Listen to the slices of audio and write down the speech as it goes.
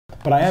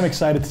but I am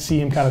excited to see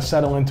him kind of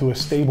settle into a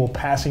stable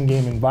passing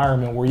game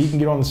environment where he can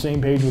get on the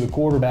same page with a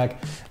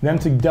quarterback, them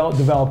to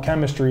develop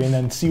chemistry, and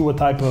then see what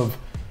type of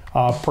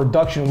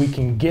production we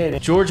can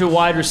get. Georgia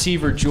wide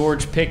receiver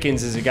George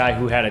Pickens is a guy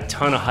who had a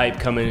ton of hype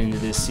coming into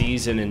this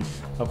season, and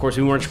of course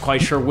we weren't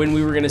quite sure when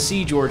we were going to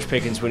see George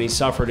Pickens when he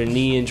suffered a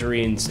knee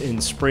injury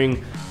in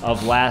spring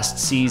of last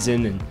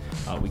season, and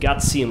we got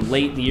to see him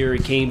late in the year.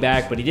 He came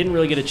back, but he didn't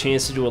really get a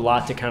chance to do a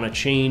lot to kind of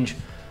change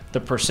the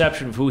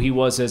perception of who he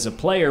was as a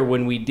player.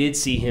 When we did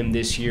see him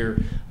this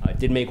year,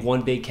 did make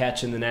one big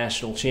catch in the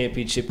national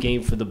championship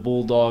game for the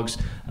Bulldogs.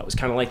 That was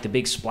kind of like the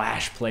big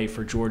splash play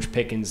for George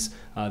Pickens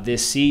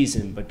this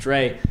season. But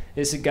Dre,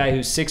 this is a guy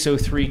who's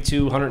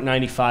 6'0",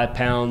 195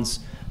 pounds,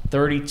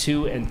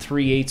 32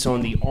 3/8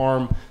 on the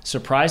arm,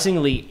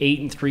 surprisingly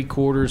 8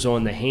 3/4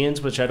 on the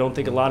hands, which I don't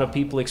think a lot of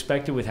people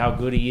expected with how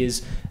good he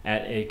is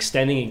at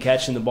extending and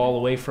catching the ball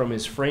away from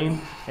his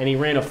frame. And he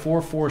ran a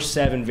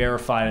 4.47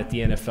 verified at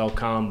the NFL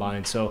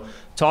Combine. So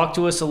talk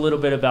to us a little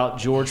bit about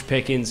George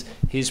Pickens,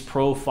 his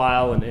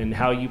profile, and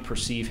how you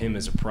perceive him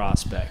as a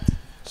prospect.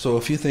 So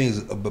a few things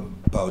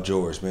about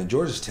George, man.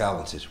 George is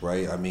talented,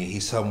 right? I mean,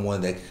 he's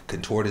someone that can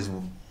contort his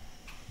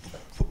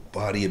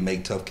body and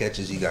make tough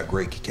catches. He got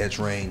great catch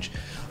range.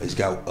 He's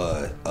got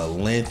a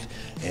length,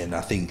 and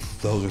I think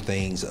those are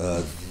things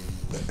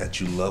that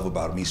you love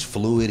about him. He's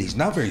fluid. He's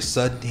not very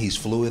sudden. He's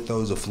fluid, though.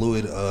 He's a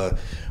fluid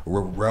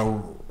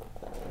route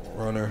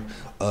runner.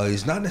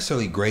 He's not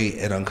necessarily great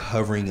at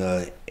uncovering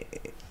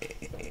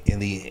in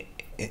the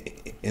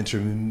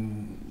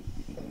intermediate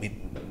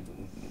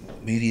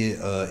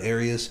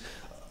areas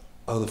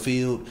of the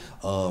field.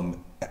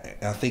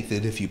 I think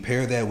that if you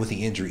pair that with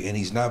the injury, and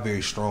he's not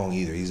very strong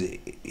either.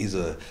 He's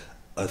a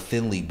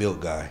thinly built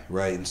guy,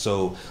 right? And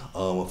so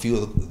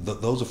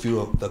those are a few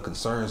of the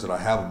concerns that I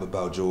have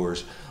about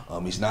George.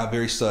 He's not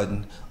very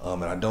sudden,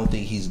 and I don't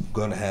think he's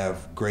going to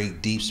have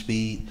great deep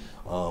speed.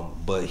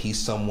 But he's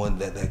someone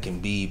that can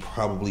be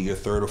probably your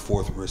third or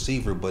fourth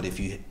receiver. But if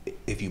you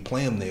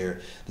play him there,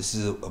 this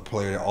is a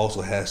player that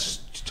also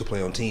has to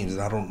play on teams,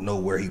 and I don't know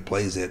where he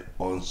plays at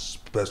on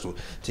special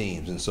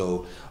teams. And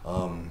so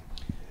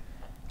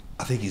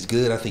I think he's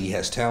good. I think he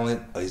has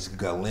talent. He's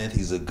got length.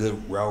 He's a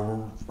good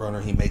route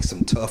runner. He makes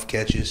some tough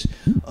catches.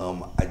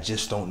 I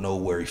just don't know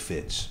where he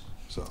fits.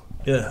 So.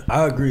 Yeah,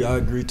 I agree. I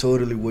agree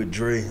totally with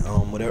Dre.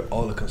 With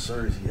all the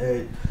concerns he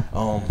had,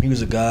 he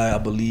was a guy I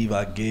believe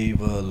I gave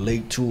a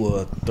late to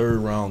a third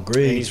round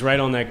grade. And he's right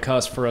on that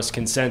cusp for us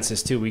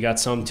consensus too. We got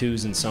some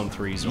 2s and some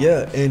 3s.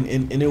 Yeah,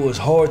 and it was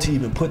hard to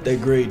even put that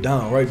grade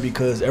down, right?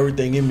 Because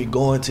everything in me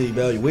going to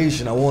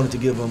evaluation, I wanted to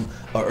give him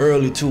an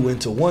early 2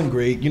 into 1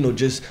 grade. You know,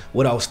 just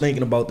what I was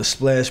thinking about the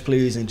splash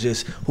plays and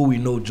just who we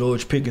know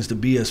George Pickens to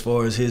be as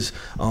far as his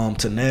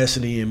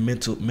tenacity and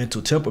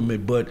mental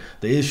temperament. But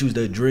the issues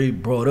that Dre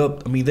brought up,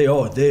 I mean, they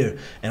are there,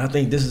 and I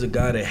think this is a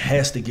guy that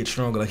has to get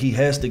stronger. Like, he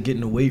has to get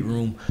in the weight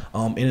room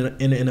in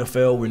the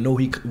NFL. We know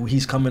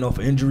he's coming off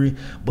an injury,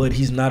 but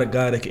he's not a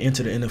guy that can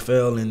enter the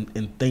NFL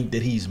and think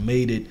that he's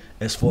made it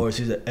as far as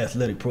his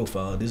athletic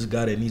profile. This is a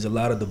guy that needs a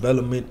lot of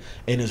development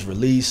in his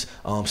release,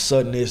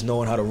 suddenness,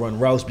 knowing how to run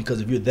routes, because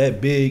if you're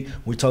that big,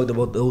 we talked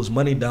about those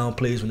money down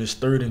plays when it's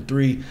 3rd and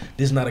 3,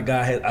 this is not a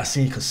guy I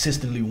seen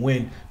consistently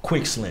win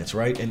quick slants,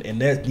 right?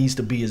 And that needs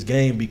to be his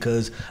game,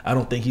 because I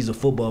don't think he's a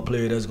football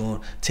player that's going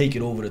to take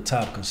it over the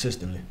top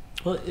consistently.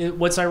 Well,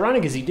 what's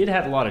ironic is he did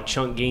have a lot of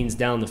chunk gains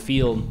down the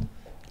field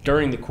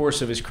during the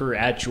course of his career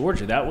at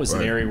Georgia. That was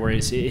an area where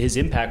his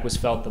impact was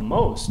felt the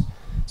most.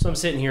 So I'm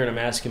sitting here and I'm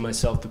asking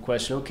myself the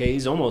question, okay,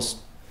 he's almost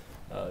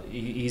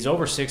he's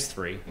over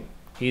 6'3".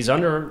 He's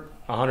under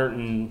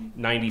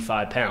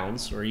 195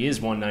 pounds, or he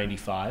is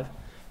 195,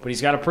 but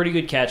he's got a pretty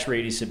good catch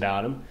radius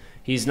about him.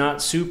 He's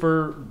not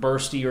super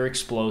bursty or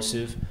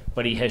explosive,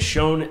 but he has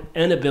shown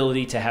an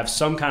ability to have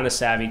some kind of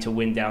savvy to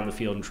win down the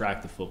field and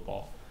track the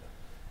football.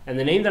 And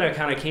the name that I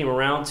kind of came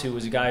around to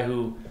was a guy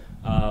who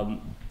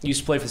used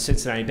to play for the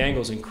Cincinnati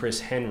Bengals, and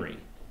Chris Henry,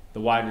 the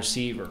wide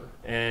receiver.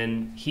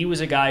 And he was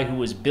a guy who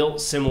was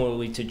built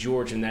similarly to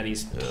George in that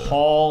he's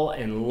tall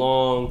and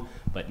long,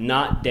 but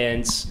not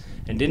dense,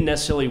 and didn't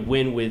necessarily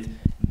win with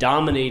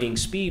dominating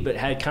speed, but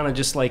had kind of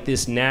just like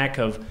this knack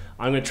of,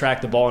 I'm going to track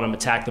the ball and I'm going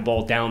to attack the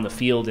ball down the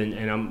field,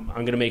 and I'm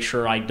going to make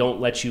sure I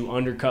don't let you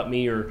undercut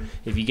me, or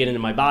if you get into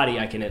my body,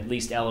 I can at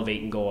least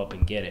elevate and go up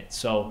and get it.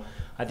 So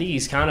I think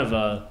he's kind of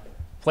a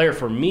player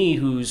for me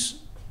who's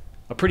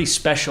a pretty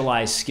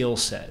specialized skill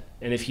set.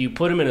 And if you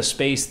put him in a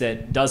space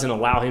that doesn't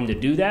allow him to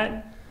do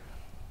that,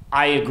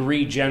 I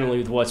agree generally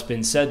with what's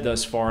been said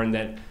thus far, in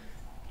that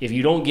if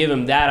you don't give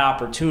him that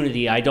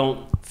opportunity, I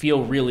don't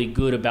feel really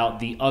good about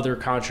the other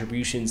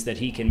contributions that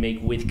he can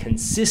make with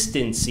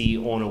consistency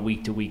on a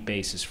week-to-week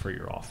basis for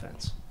your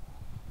offense.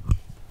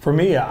 For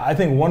me, I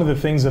think one of the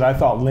things that I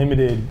thought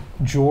limited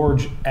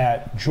George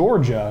at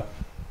Georgia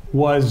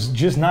was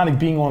just not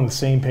being on the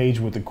same page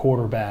with the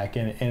quarterback.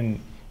 And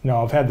you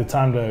know, I've had the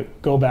time to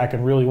go back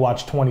and really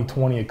watch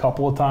 2020 a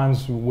couple of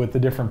times with the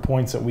different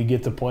points that we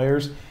get to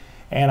players.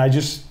 And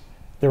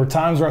there were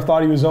times where I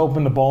thought he was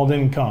open, the ball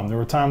didn't come. There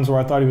were times where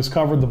I thought he was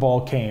covered, the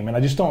ball came. And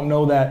I just don't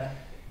know that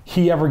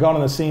he ever got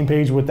on the same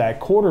page with that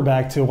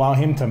quarterback to allow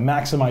him to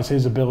maximize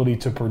his ability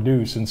to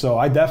produce. And so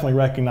I definitely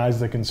recognize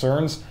the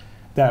concerns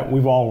that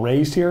we've all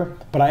raised here,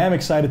 but I am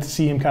excited to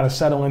see him kind of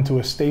settle into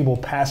a stable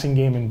passing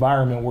game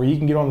environment where you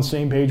can get on the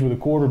same page with a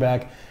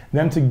quarterback,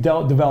 them to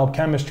develop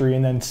chemistry,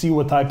 and then see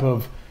what type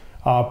of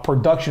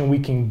production we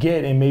can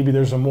get, and maybe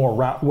there's a more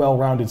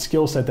well-rounded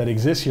skill set that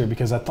exists here,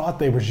 because I thought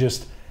they were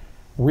just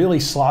really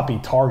sloppy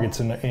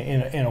targets in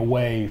a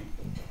way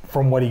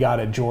from what he got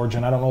at Georgia,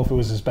 and I don't know if it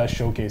was his best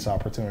showcase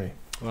opportunity.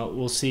 Well,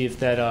 we'll see if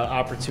that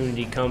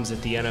opportunity comes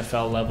at the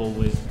NFL level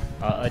with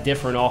a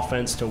different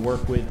offense to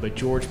work with. But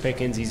George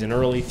Pickens, he's an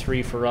early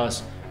 3 for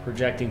us,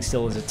 projecting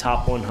still as a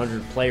top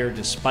 100 player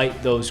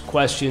despite those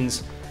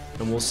questions.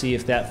 And we'll see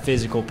if that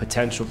physical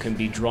potential can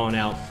be drawn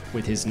out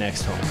with his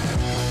next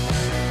home.